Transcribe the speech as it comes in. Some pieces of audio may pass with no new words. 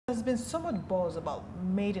there's been so much buzz about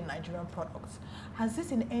made in Nigerian products. Has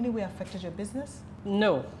this in any way affected your business?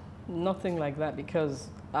 No, nothing like that, because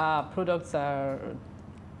our products are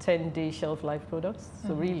 10-day shelf life products.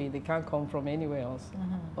 So really, they can't come from anywhere else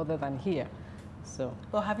other than here. So.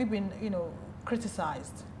 Well, have you been,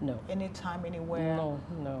 criticized? No. Anytime, anywhere? No,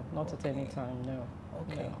 not at any time, no.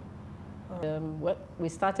 Okay. No. Well, we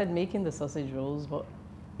started making the sausage rolls, but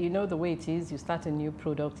you know the way it is, you start a new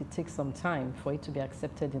product, it takes some time for it to be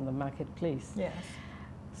accepted in the marketplace. Yes.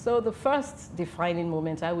 So the first defining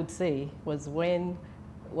moment, I would say, was when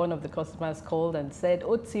one of the customers called and said,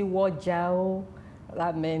 "Oti wajao."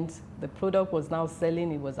 That meant the product was now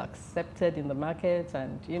selling, it was accepted in the market,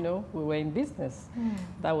 and we were in business.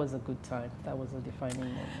 That was a good time. That was a defining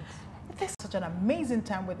moment. This is such an amazing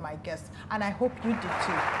time with my guests, and I hope you did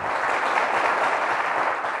too.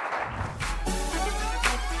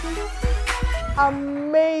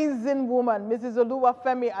 Amazing woman, Mrs.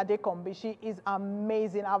 OLUWAFEMI AkANMBI. She is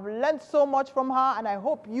amazing. I've learned so much from her, and I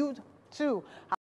hope you too.